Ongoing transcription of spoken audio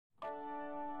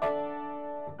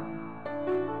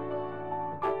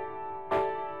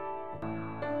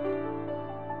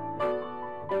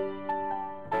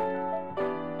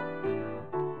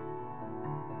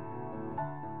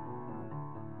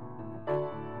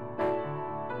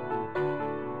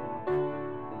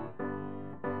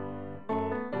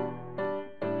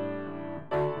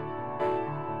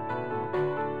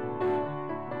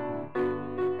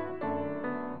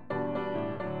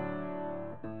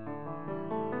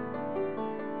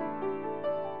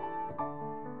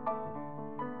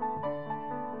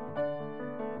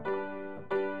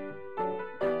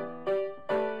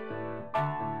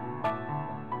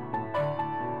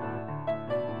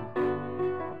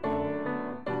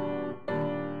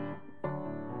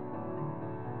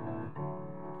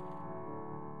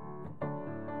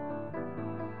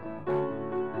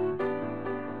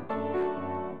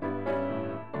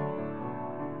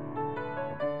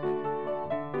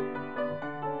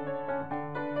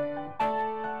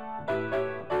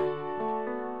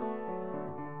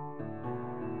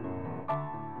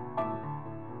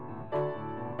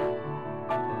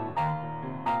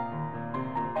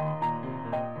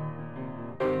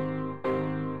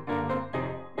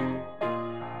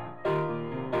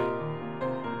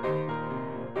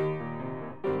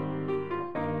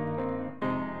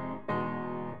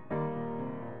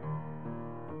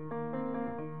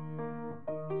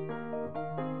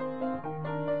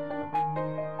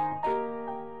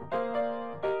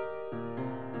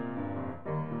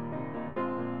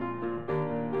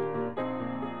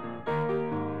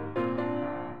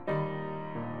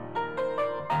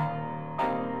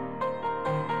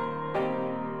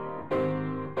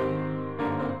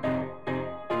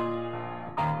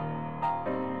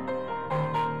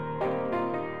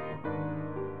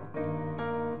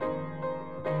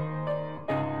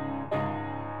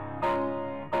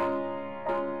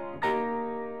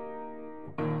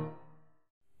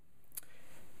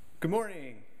Good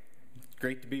morning. It's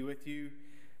great to be with you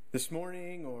this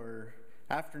morning or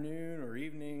afternoon or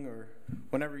evening or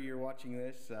whenever you're watching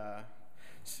this,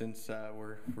 since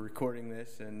we're recording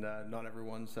this and not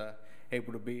everyone's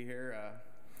able to be here.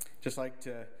 Just like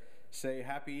to say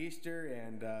Happy Easter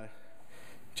and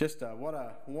what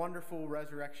a wonderful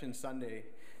Resurrection Sunday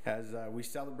as we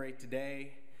celebrate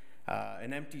today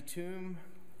an empty tomb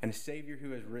and a Savior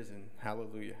who has risen.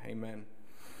 Hallelujah. Amen.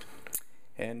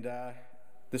 And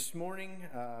this morning,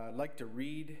 I'd like to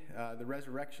read the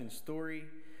resurrection story.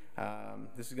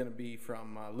 This is going to be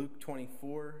from Luke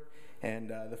 24. And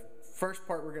the first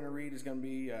part we're going to read is going to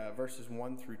be verses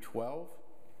 1 through 12.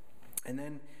 And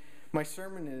then my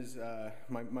sermon is,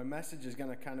 my message is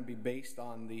going to kind of be based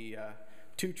on the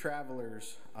two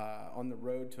travelers on the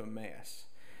road to Emmaus.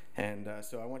 And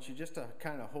so I want you just to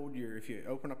kind of hold if you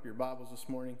open up your Bibles this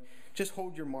morning, just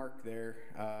hold your mark there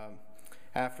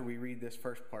after we read this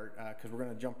first part, because we're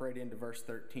going to jump right into verse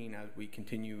 13 as we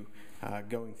continue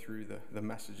going through the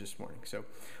message this morning. So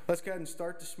let's go ahead and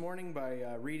start this morning by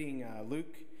reading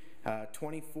Luke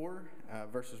 24,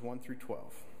 verses 1 through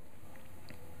 12.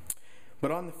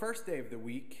 But on the first day of the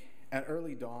week, at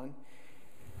early dawn,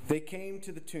 they came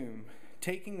to the tomb,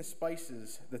 taking the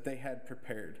spices that they had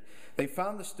prepared. They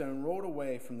found the stone rolled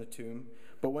away from the tomb,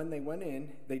 but when they went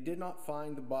in, they did not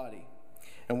find the body.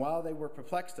 And while they were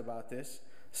perplexed about this,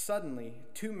 suddenly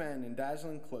 2 men in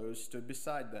dazzling clothes stood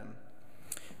beside them.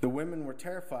 The women were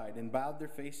terrified and bowed their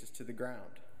faces to the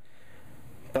ground.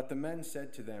 But the men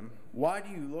said to them, "Why do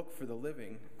you look for the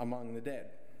living among the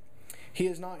dead? He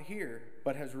is not here,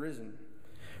 but has risen.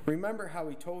 Remember how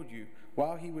he told you,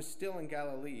 while he was still in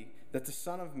Galilee, that the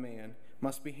Son of Man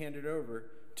must be handed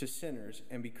over to sinners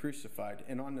and be crucified,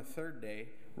 and on the third day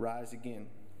rise again."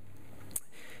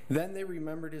 Then they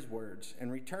remembered his words,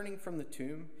 and returning from the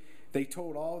tomb, they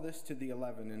told all this to the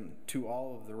 11 and to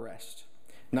all of the rest.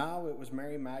 Now it was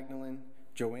Mary Magdalene,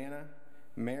 Joanna,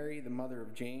 Mary the mother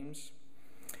of James,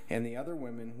 and the other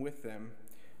women with them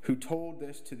who told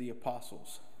this to the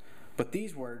apostles. But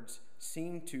these words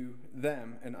seemed to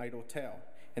them an idle tale,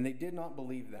 and they did not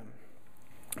believe them.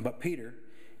 But Peter,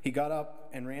 he got up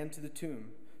and ran to the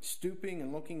tomb. Stooping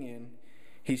and looking in,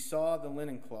 he saw the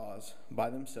linen cloths by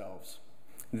themselves.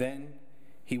 Then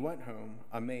he went home,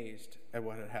 amazed at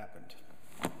what had happened.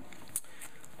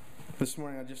 This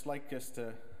morning, I'd just like us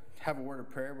to have a word of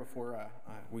prayer before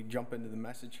we jump into the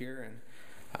message here,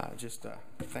 and just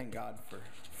thank God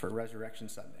for Resurrection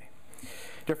Sunday.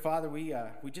 Dear Father, we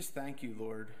just thank you,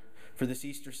 Lord, for this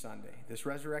Easter Sunday, this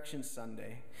Resurrection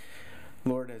Sunday.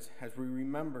 Lord, as we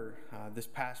remember this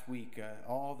past week,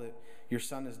 all that your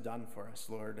Son has done for us,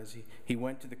 Lord, as he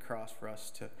went to the cross for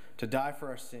us to die for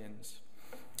our sins.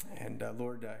 And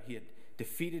Lord, he had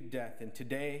defeated death. And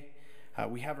today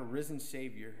we have a risen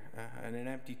Savior and an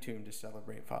empty tomb to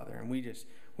celebrate, Father. And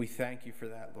we thank you for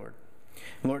that, Lord.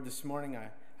 And Lord, this morning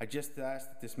I just ask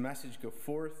that this message go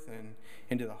forth and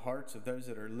into the hearts of those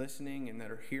that are listening and that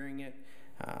are hearing it.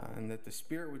 And that the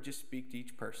Spirit would just speak to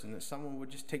each person, that someone would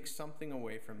just take something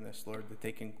away from this, Lord, that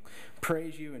they can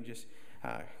praise you and just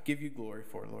give you glory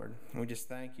for, Lord. And we just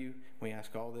thank you. We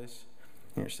ask all this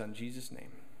in your Son, Jesus'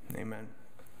 name. Amen.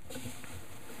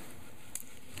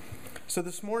 So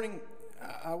this morning,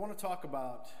 I want to talk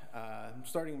about,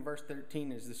 starting in verse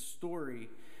 13, is the story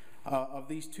of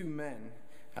these 2 men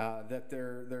that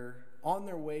they're on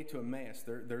their way to Emmaus.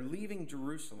 They're leaving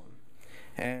Jerusalem,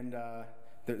 and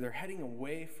they're heading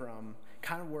away from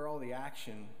kind of where all the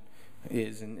action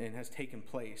is and has taken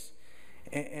place.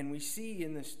 And we see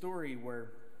in this story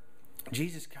where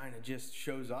Jesus kind of just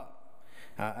shows up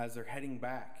as they're heading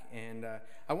back. And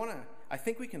I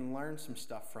think we can learn some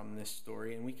stuff from this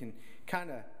story, and we can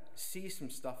kind of see some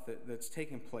stuff that's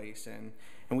taking place, and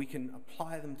we can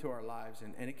apply them to our lives,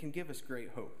 and it can give us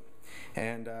great hope.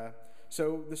 And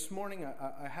so this morning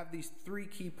I have these 3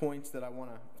 key points that I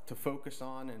want to focus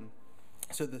on. And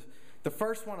so the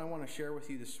first one I want to share with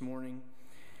you this morning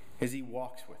is he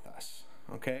walks with us,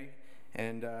 okay?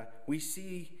 And we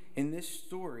see in this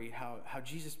story how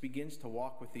Jesus begins to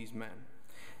walk with these men.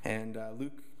 And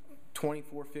Luke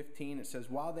 24:15, it says,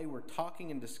 "While they were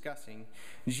talking and discussing,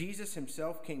 Jesus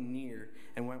himself came near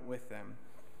and went with them."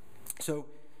 So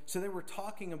they were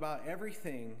talking about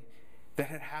everything that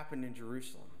had happened in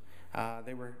Jerusalem.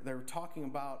 They were talking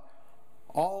about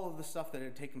all of the stuff that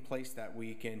had taken place that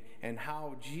week, and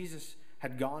how Jesus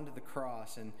had gone to the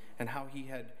cross, and how he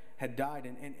had died.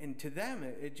 And to them,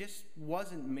 it just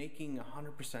wasn't making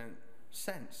 100%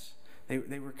 sense.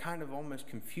 They were kind of almost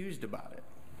confused about it.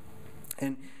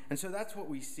 And so that's what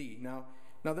we see. Now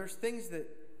there's things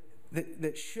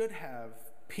that should have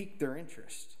piqued their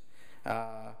interest.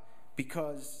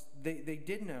 because they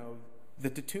did know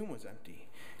that the tomb was empty.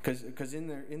 Because in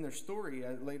their story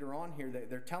later on here,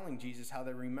 they're telling Jesus how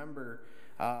they remember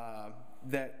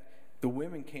that the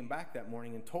women came back that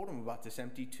morning and told him about this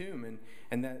empty tomb,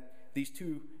 and that these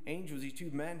two angels, these two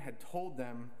men, had told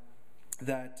them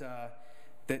that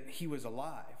he was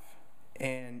alive.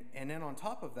 And then on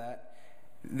top of that,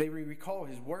 they recall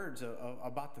his words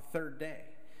about the third day,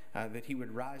 that he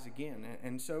would rise again.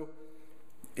 And so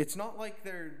it's not like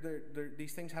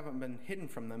these things haven't been hidden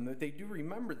from them, that they do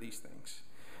remember these things,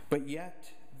 but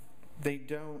yet they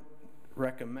don't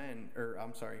recognize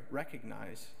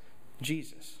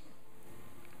Jesus.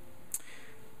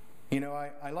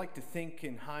 I like to think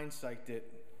in hindsight that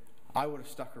I would have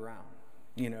stuck around,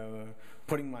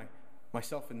 putting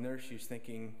myself in their shoes,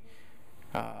 thinking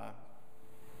I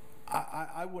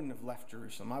wouldn't have left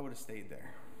Jerusalem. I would have stayed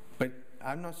there. But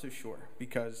I'm not so sure,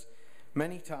 because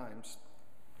many times,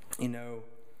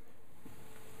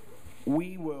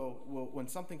 we will when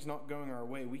something's not going our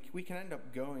way, we can end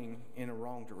up going in a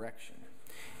wrong direction.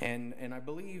 And I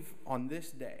believe on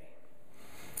this day,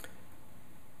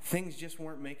 things just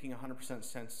weren't making 100%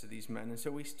 sense to these men. And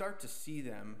so we start to see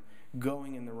them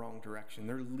going in the wrong direction.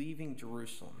 They're leaving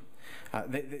Jerusalem.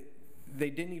 They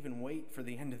didn't even wait for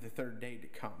the end of the third day to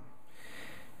come.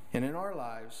 And in our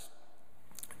lives,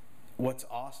 what's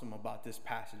awesome about this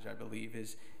passage, I believe,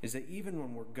 is that even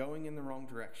when we're going in the wrong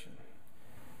direction,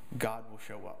 God will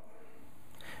show up.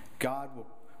 God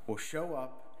will show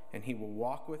up, and he will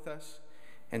walk with us,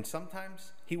 and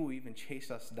sometimes he will even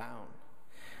chase us down,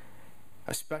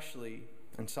 especially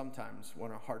and sometimes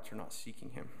when our hearts are not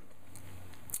seeking him.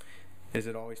 Is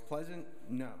it always pleasant?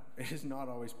 No, it is not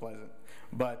always pleasant.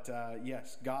 But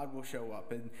yes, God will show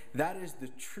up, and that is the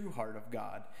true heart of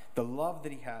God, the love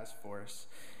that he has for us.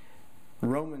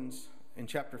 Romans, in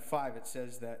chapter 5, it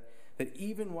says that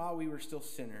even while we were still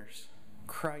sinners,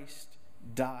 Christ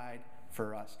died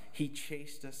for us. He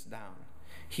chased us down.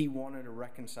 He wanted a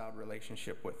reconciled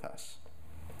relationship with us.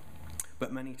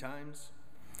 But many times,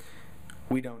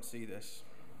 we don't see this.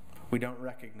 We don't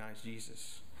recognize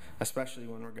Jesus, especially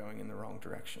when we're going in the wrong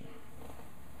direction.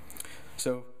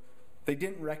 So they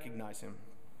didn't recognize him.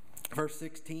 Verse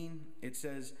 16, it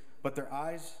says, but their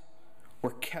eyes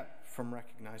were kept from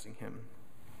recognizing him.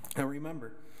 Now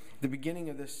remember, the beginning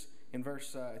of this, in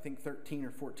verse, I think 13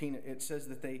 or 14, it says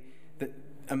that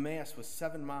Emmaus was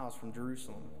 7 miles from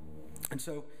Jerusalem. And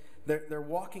so they're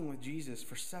walking with Jesus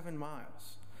for 7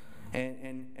 miles.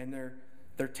 And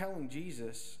they're telling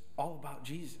Jesus all about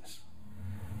Jesus.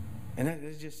 And it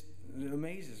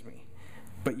amazes me.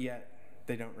 But yet,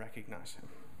 they don't recognize him.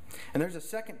 And there's a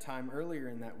second time earlier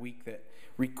in that week that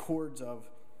records of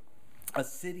a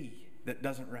city that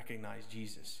doesn't recognize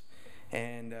Jesus.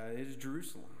 And it is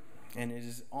Jerusalem. And it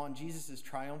is on Jesus'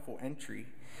 triumphal entry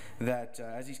that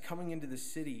as he's coming into the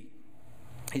city,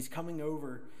 he's coming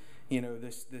over,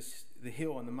 the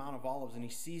hill on the Mount of Olives, and he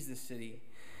sees the city.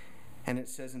 And it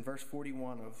says in verse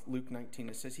 41 of Luke 19,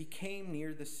 it says, he came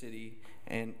near the city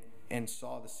and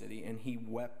saw the city, and he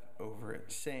wept over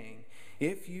it, saying,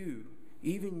 if you,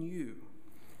 even you,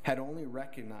 had only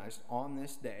recognized on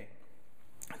this day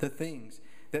the things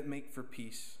that make for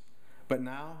peace, but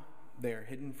now they are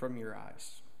hidden from your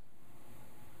eyes.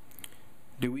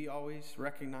 Do we always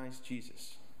recognize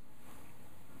Jesus?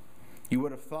 You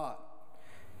would have thought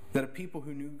that a people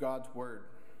who knew God's word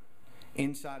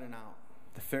inside and out,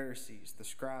 the Pharisees, the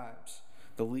scribes,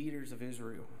 the leaders of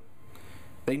Israel,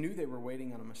 they knew they were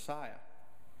waiting on a Messiah,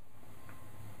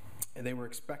 and they were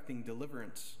expecting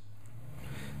deliverance.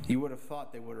 You would have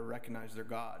thought they would have recognized their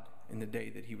God in the day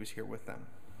that he was here with them,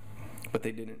 but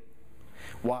they didn't.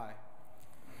 Why?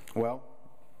 Well,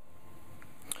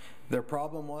 their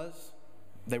problem was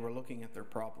they were looking at their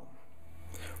problem.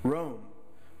 Rome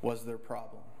was their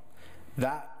problem.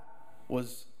 That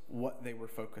was what they were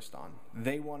focused on.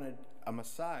 They wanted a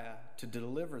Messiah to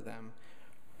deliver them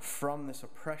from this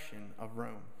oppression of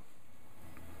Rome.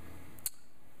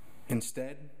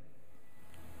 Instead,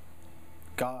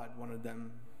 God wanted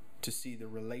them to see the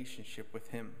relationship with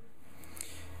him.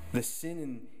 The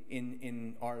sin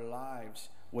in our lives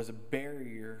was a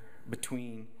barrier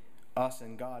between us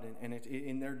and God. And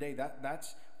in their day,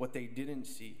 that's what they didn't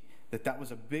see, that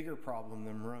was a bigger problem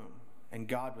than Rome. And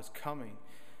God was coming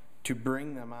to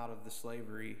bring them out of the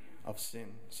slavery of sin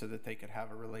so that they could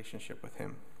have a relationship with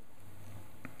him.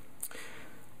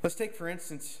 Let's take, for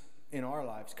instance, in our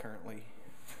lives currently,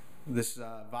 this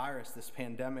virus, this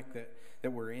pandemic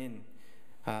that we're in.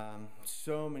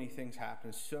 So many things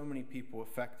happen, so many people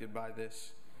affected by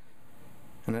this.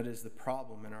 And that is the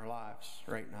problem in our lives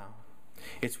right now.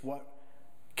 It's what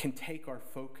can take our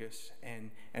focus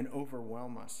and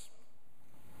overwhelm us.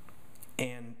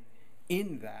 And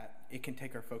in that, it can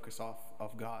take our focus off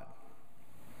of God.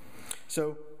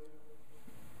 So,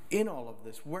 in all of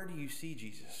this, where do you see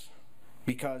Jesus?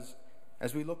 Because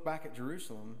as we look back at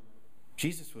Jerusalem,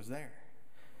 Jesus was there.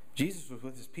 Jesus was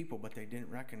with his people, but they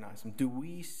didn't recognize him. Do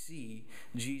we see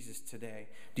Jesus today?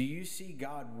 Do you see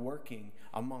God working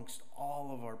amongst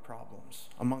all of our problems,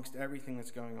 amongst everything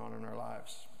that's going on in our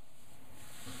lives?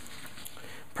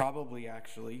 Probably,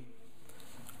 actually,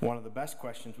 one of the best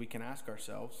questions we can ask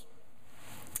ourselves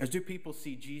is, do people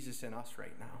see Jesus in us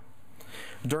right now?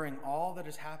 During all that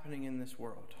is happening in this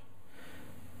world,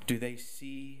 do they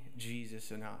see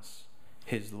Jesus in us?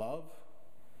 His love,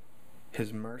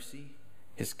 his mercy,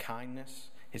 his kindness,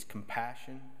 his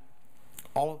compassion,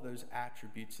 all of those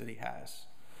attributes that he has.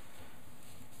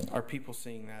 Are people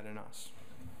seeing that in us?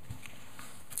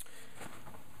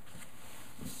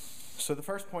 So the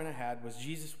first point I had was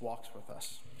Jesus walks with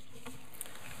us.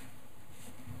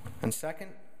 And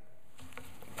second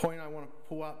point I want to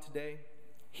pull out today,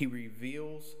 he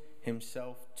reveals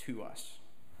himself to us.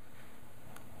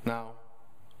 Now,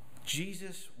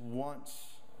 Jesus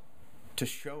wants to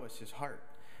show us his heart.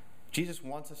 Jesus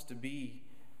wants us to be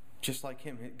just like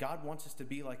him. God wants us to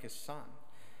be like his son.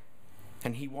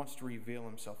 And he wants to reveal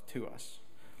himself to us.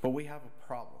 But we have a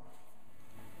problem.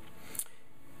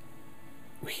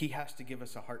 He has to give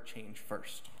us a heart change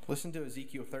first. Listen to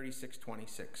Ezekiel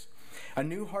 36:26. A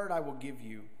new heart I will give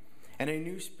you, and a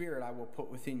new spirit I will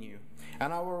put within you.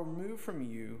 And I will remove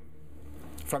from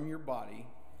your body,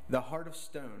 the heart of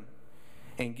stone,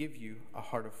 and give you a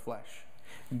heart of flesh.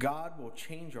 God will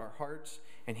change our hearts,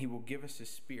 and he will give us his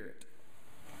spirit.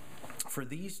 For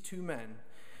these two men,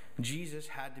 Jesus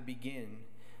had to begin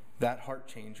that heart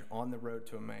change on the road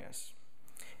to Emmaus.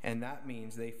 And that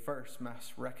means they first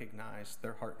must recognize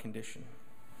their heart condition.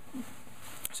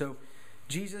 So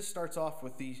Jesus starts off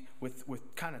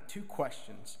with kind of two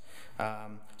questions,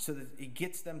 so that it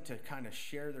gets them to kind of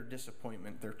share their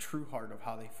disappointment, their true heart of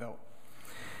how they felt.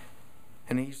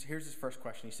 And here's his first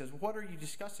question. He says, "What are you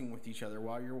discussing with each other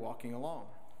while you're walking along?"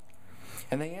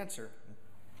 And they answer,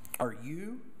 "Are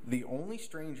you the only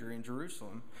stranger in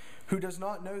Jerusalem who does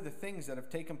not know the things that have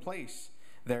taken place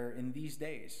there in these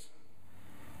days?"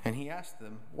 And he asked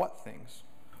them, "What things?"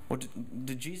 Well,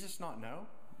 did Jesus not know?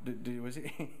 Was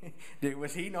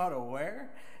he not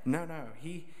aware? No.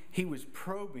 He was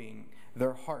probing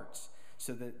their hearts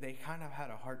so that they kind of had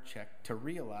a heart check to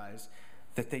realize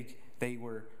that they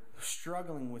were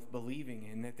struggling with believing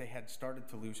and that they had started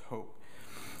to lose hope.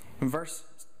 In verse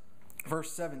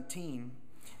 17,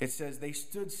 it says, they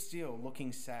stood still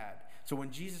looking sad. So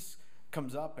when Jesus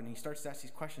comes up and he starts to ask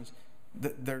these questions,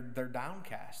 they're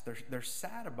downcast. They're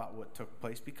sad about what took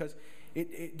place because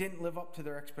it didn't live up to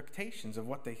their expectations of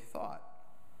what they thought.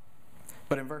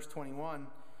 But in verse 21,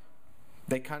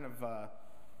 they kind of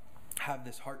have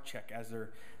this heart check as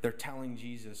they're telling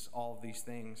Jesus all of these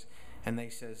things. And they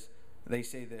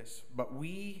say this, "But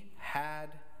we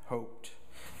had hoped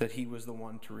that he was the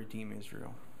one to redeem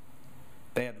Israel."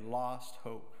 They had lost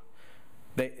hope.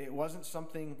 It wasn't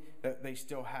something that they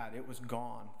still had. It was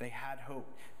gone. They had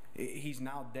hope. He's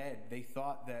now dead. They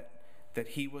thought that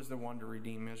he was the one to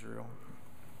redeem Israel.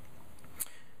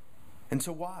 And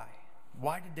so why?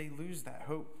 Why did they lose that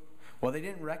hope? Well, they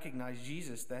didn't recognize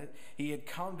Jesus, that he had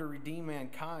come to redeem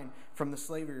mankind from the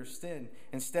slavery of sin.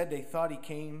 Instead, they thought he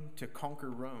came to conquer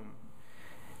Rome.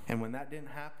 And when that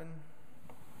didn't happen,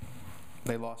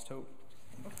 they lost hope.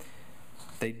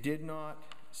 They did not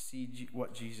see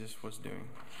what Jesus was doing.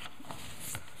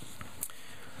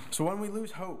 So when we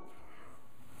lose hope,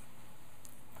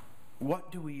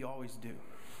 what do we always do?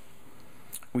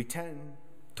 We tend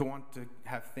to want to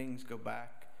have things go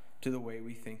back to the way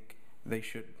we think they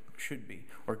should be,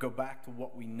 or go back to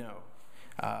what we know,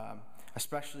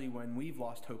 especially when we've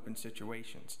lost hope in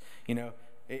situations. You know,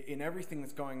 in everything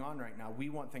that's going on right now, we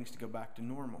want things to go back to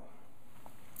normal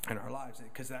in our lives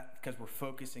because we're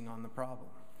focusing on the problem.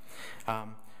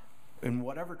 In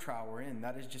whatever trial we're in,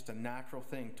 that is just a natural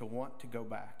thing to want to go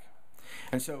back.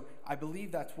 And so I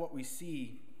believe that's what we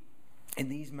see in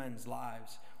these men's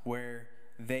lives, where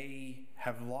they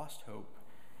have lost hope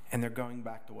and they're going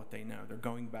back to what they know. They're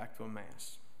going back to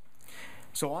Emmaus.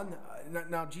 So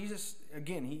now Jesus,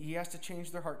 again, he has to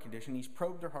change their heart condition. He's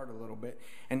probed their heart a little bit.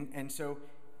 And so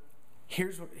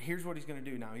here's what he's going to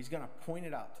do now. He's going to point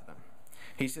it out to them.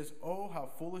 He says, "Oh, how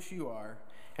foolish you are,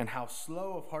 and how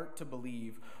slow of heart to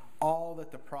believe all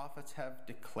that the prophets have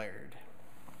declared."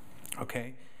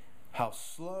 Okay? How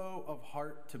slow of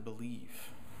heart to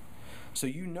believe. So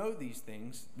you know these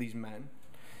things, these men.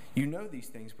 You know these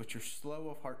things, but you're slow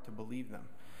of heart to believe them.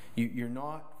 You're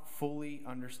not fully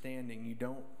understanding. You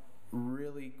don't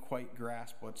really quite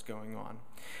grasp what's going on.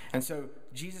 And so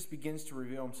Jesus begins to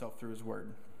reveal himself through his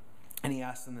word. And he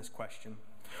asks them this question: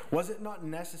 was it not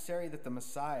necessary that the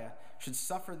Messiah should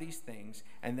suffer these things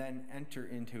and then enter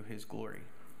into his glory?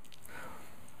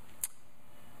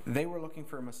 They were looking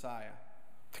for a Messiah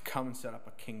to come and set up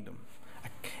a kingdom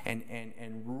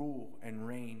and rule and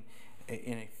reign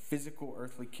in a physical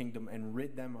earthly kingdom and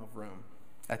rid them of Rome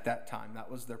at that time.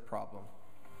 That was their problem.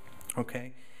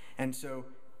 Okay? And so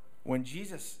when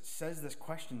Jesus says this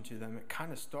question to them, it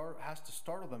kind of has to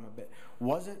startle them a bit.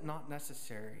 Was it not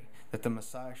necessary that the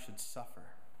Messiah should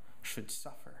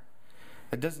suffer?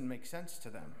 That doesn't make sense to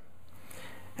them.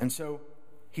 And so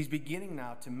he's beginning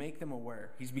now to make them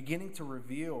aware. He's beginning to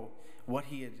reveal what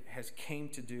he has came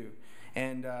to do.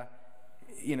 And,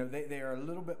 they are a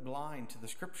little bit blind to the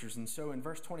scriptures. And so in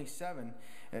verse 27,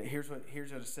 here's what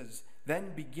it says.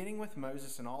 Then beginning with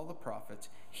Moses and all the prophets,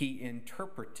 he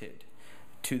interpreted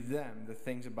to them the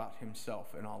things about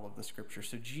himself in all of the scriptures.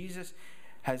 So Jesus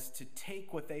has to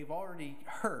take what they've already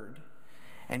heard,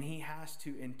 and he has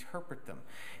to interpret them.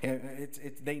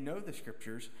 They know the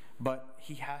scriptures, but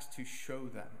he has to show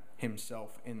them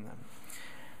himself in them.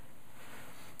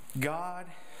 God,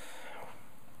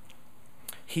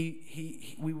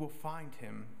 we will find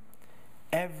him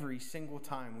every single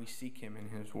time we seek him in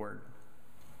his word.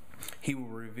 He will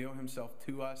reveal himself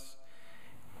to us.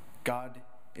 God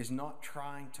is not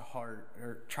trying to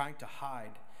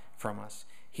hide from us.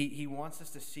 He wants us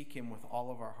to seek him with all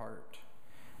of our heart.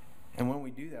 And when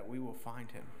we do that, we will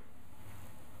find him.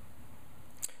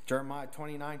 Jeremiah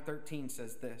 29:13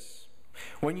 says this: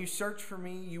 when you search for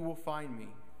me, you will find me,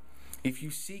 if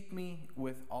you seek me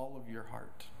with all of your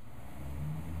heart.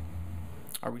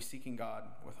 Are we seeking God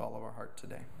with all of our heart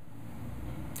today?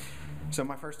 So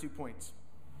my first 2 points.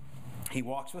 He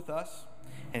walks with us,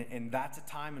 and that's a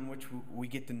time in which we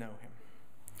get to know him.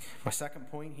 My second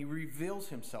point, he reveals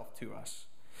himself to us.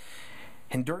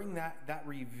 And during that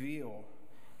reveal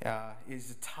is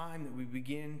the time that we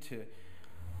begin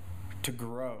to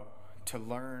grow, to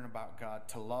learn about God,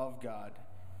 to love God,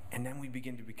 and then we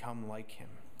begin to become like him.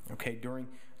 Okay,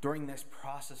 during this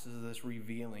process of this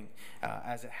revealing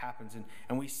as it happens.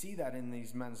 And we see that in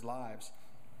these men's lives,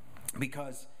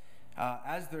 because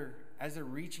as they're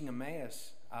reaching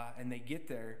Emmaus and they get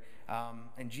there,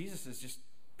 and Jesus has just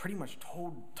pretty much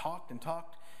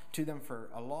talked to them for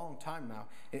a long time now.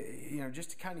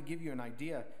 Just to kind of give you an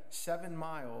idea, 7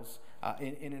 miles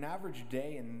in an average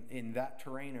day in that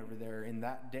terrain over there, in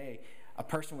that day, a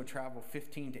person would travel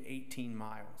 15 to 18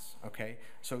 miles. Okay,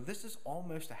 so this is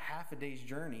almost a half a day's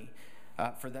journey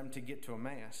for them to get to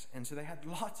Emmaus, and so they had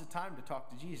lots of time to talk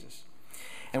to Jesus.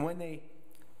 And when they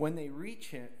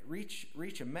reach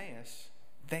Emmaus,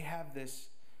 they have this.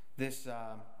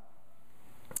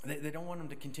 They don't want him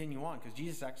to continue on because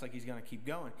Jesus acts like he's going to keep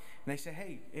going. And they say,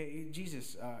 hey,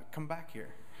 Jesus, come back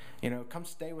here. Come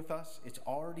stay with us. It's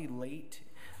already late,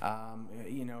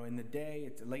 in the day.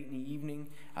 It's late in the evening.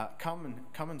 Come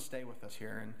and stay with us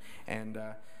here. And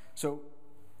so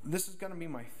this is going to be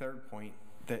my third point,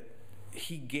 that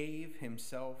he gave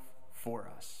himself for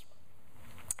us.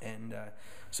 And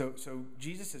so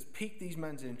Jesus has piqued these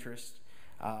men's interest,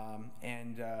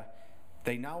 and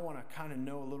they now want to kind of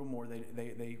know a little more.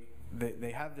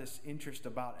 They have this interest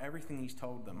about everything he's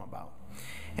told them about,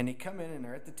 and they come in and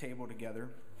they're at the table together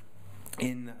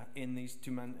in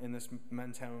this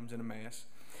men's homes in Emmaus,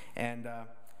 and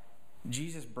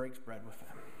Jesus breaks bread with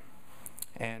them.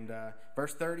 And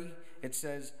verse 30, it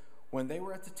says, when they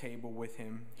were at the table with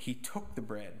him, he took the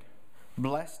bread,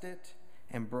 blessed it,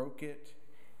 and broke it,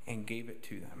 and gave it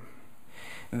to them.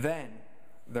 Then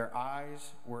their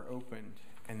eyes were opened,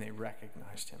 and they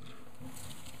recognized him.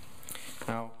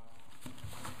 Now,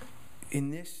 in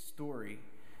this story,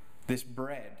 this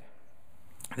bread,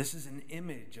 this is an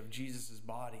image of Jesus'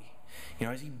 body.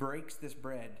 As he breaks this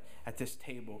bread at this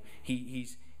table,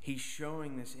 he's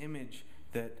showing this image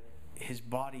that his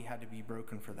body had to be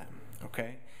broken for them.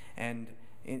 Okay? And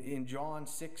in John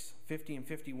 6:50 and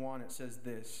 51, it says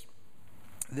this: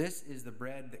 this is the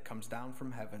bread that comes down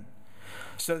from heaven,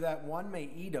 so that one may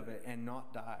eat of it and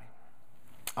not die.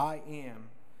 I am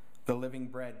the living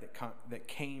bread that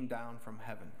came down from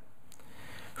heaven.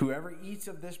 Whoever eats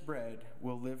of this bread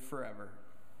will live forever,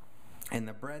 and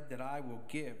the bread that I will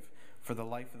give for the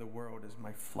life of the world is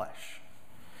my flesh.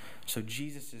 So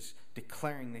Jesus is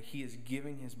declaring that he is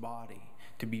giving his body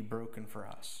to be broken for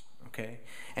us. Okay?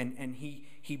 And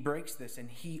he breaks this and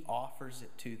he offers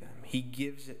it to them. He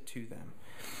gives it to them.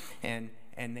 And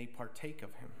they partake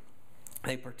of him.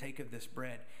 They partake of this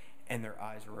bread, and their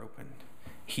eyes are opened.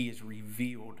 He is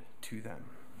revealed to them.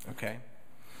 Okay?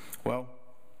 Well,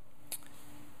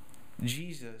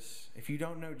 Jesus, if you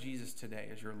don't know Jesus today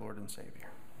as your Lord and Savior,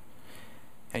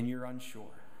 and you're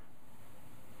unsure,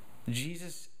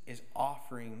 Jesus is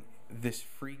offering this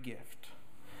free gift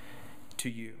to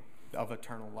you of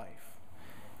eternal life.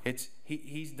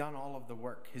 He's done all of the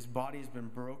work. His body has been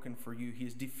broken for you. He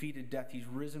has defeated death. He's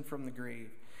risen from the grave.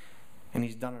 And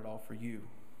he's done it all for you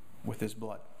with his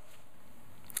blood.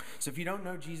 So if you don't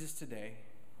know Jesus today,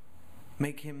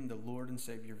 make him the Lord and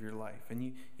Savior of your life.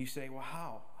 And you say, well,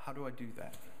 how? How do I do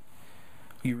that?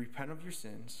 You repent of your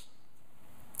sins.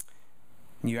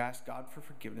 You ask God for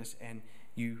forgiveness. And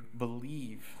you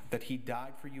believe that he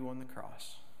died for you on the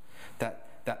cross.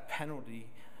 That penalty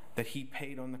that he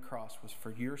paid on the cross was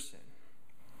for your sin.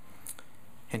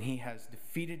 And he has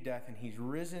defeated death, and he's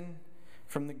risen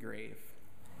from the grave,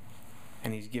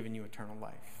 and he's given you eternal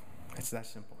life. It's that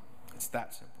simple. It's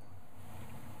that simple.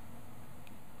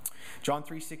 John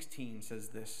 3:16 says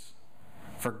this,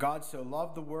 "For God so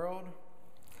loved the world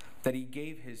that he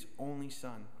gave his only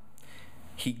Son."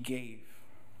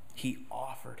 He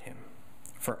offered him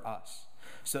for us,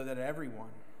 so that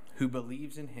everyone who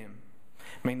believes in him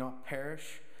may not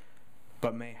perish,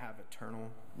 but may have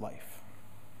eternal life.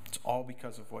 It's all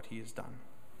because of what he has done.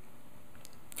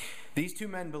 These two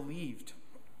men believed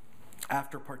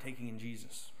after partaking in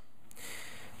Jesus.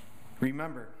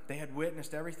 Remember, they had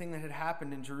witnessed everything that had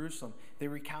happened in Jerusalem. They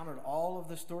recounted all of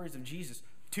the stories of Jesus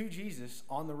to Jesus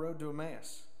on the road to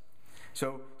Emmaus.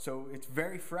 So it's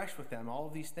very fresh with them, all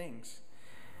of these things.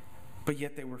 But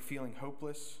yet they were feeling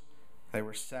hopeless. They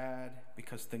were sad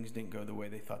because things didn't go the way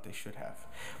they thought they should have.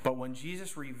 But when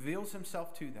Jesus reveals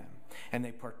himself to them and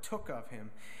they partook of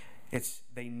him,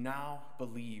 they now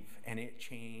believe, and it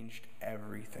changed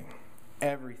everything.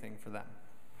 Everything for them.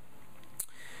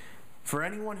 For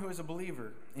anyone who is a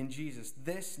believer in Jesus,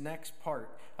 this next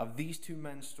part of these two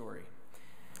men's story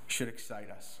should excite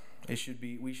us. We should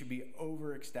be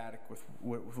over ecstatic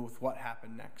with what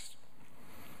happened next.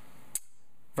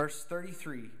 Verse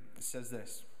 33 says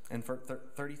this, and for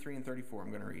 33 and 34 I'm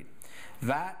going to read.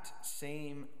 "That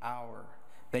same hour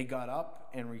they got up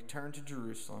and returned to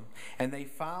Jerusalem, and they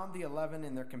found the 11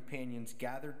 and their companions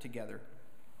gathered together.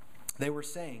 They were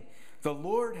saying, 'The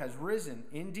Lord has risen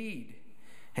indeed,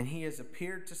 and he has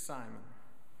appeared to Simon.'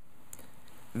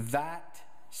 That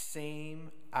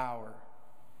same hour.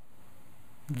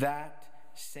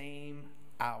 That same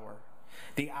hour.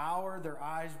 The hour their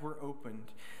eyes were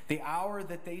opened. The hour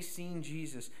that they seen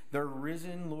Jesus, their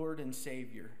risen Lord and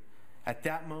Savior. At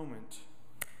that moment,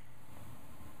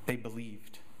 they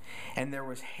believed. And there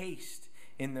was haste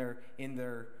in their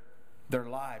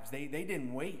lives. They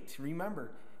didn't wait.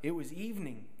 Remember, it was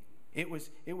evening. It was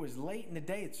late in the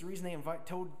day. It's the reason they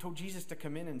told Jesus to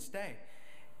come in and stay.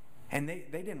 And they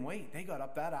didn't wait. They got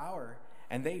up that hour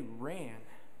and they ran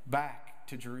back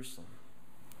to Jerusalem.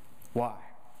 Why?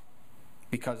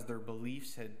 Because their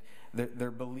belief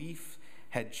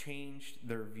had changed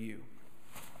their view.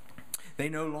 They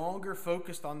no longer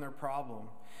focused on their problem,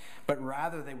 but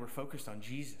rather they were focused on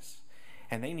Jesus.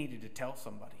 And they needed to tell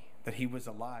somebody that he was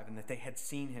alive and that they had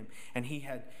seen him and he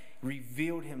had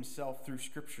revealed himself through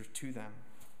scriptures to them.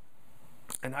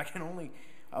 And I can only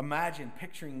imagine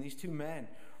picturing these two men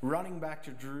running back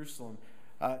to Jerusalem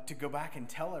to go back and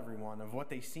tell everyone of what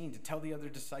they'd seen, to tell the other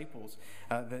disciples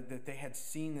that they had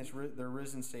seen their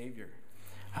risen Savior.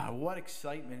 What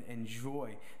excitement and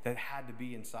joy that had to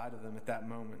be inside of them at that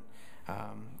moment.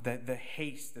 The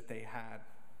haste that they had.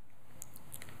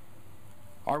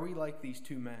 Are we like these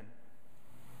two men?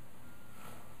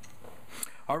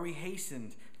 Are we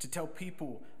hastened to tell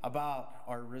people about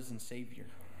our risen Savior?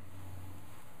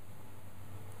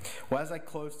 Well, as I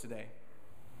close today,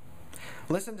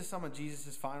 listen to some of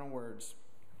Jesus' final words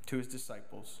to his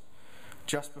disciples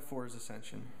just before his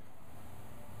ascension.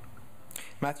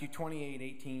 Matthew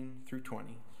 28:18 through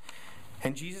 20.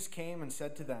 "And Jesus came and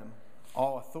said to them,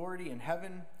 'All authority in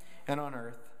heaven and on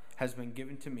earth has been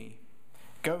given to me.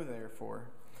 Go therefore,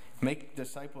 make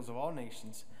disciples of all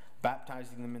nations,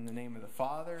 baptizing them in the name of the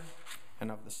Father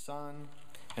and of the Son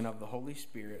and of the Holy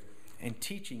Spirit, and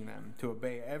teaching them to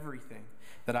obey everything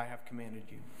that I have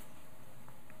commanded you.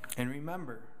 And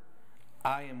remember,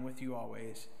 I am with you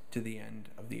always to the end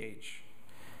of the age.'"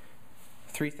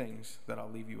 3 things that I'll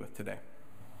leave you with today.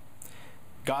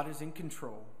 God is in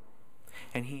control,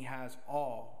 and he has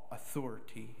all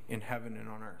authority in heaven and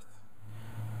on earth,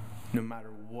 no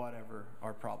matter whatever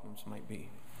our problems might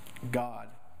be. God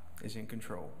is in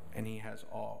control, and he has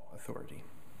all authority.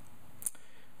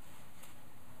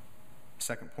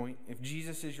 Second point, if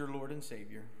Jesus is your Lord and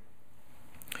Savior,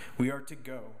 we are to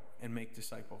go and make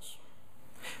disciples.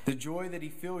 The joy that he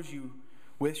fills you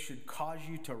with should cause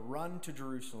you to run to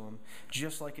Jerusalem,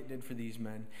 just like it did for these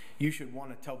men. You should want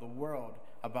to tell the world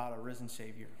about a risen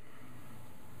Savior.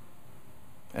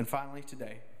 And finally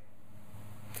today,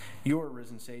 your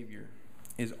risen Savior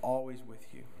is always with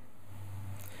you.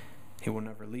 He will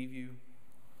never leave you.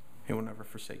 He will never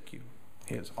forsake you.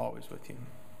 He is always with you.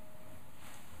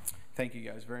 Thank you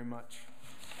guys very much.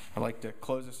 I'd like to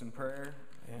close us in prayer,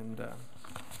 and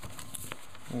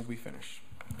we'll be finished.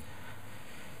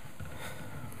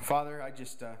 Father, I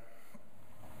just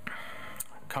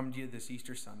come to you this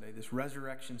Easter Sunday, this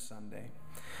Resurrection Sunday,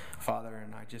 Father,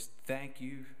 and I just thank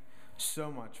you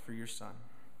so much for your Son,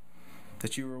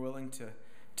 that you were willing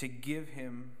to give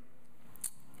him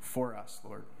for us,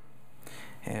 Lord,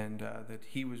 and that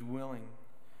he was willing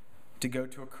to go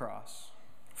to a cross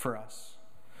for us,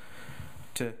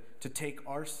 to take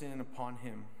our sin upon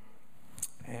him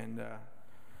and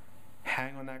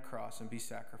hang on that cross and be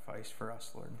sacrificed for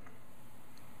us, Lord.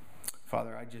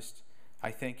 Father,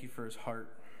 I thank you for his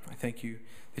heart. I thank you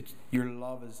that your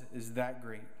love is that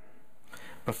great.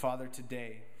 But Father,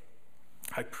 today,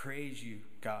 I praise you,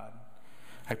 God.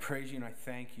 I praise you and I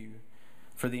thank you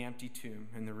for the empty tomb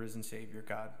and the risen Savior,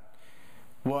 God.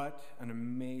 What an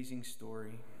amazing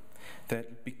story,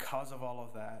 that because of all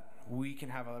of that, we can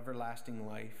have everlasting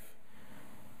life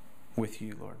with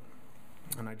you, Lord.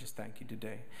 And I just thank you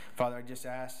today. Father, I just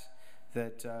ask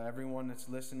that everyone that's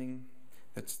listening,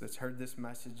 that's heard this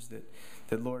message,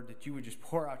 that Lord, that you would just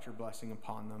pour out your blessing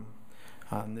upon them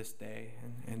on this day,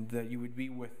 and that you would be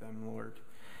with them, Lord,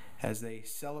 as they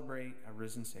celebrate a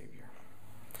risen Savior.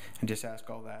 And just ask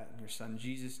all that in your Son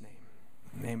Jesus'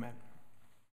 name.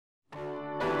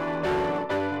 Amen.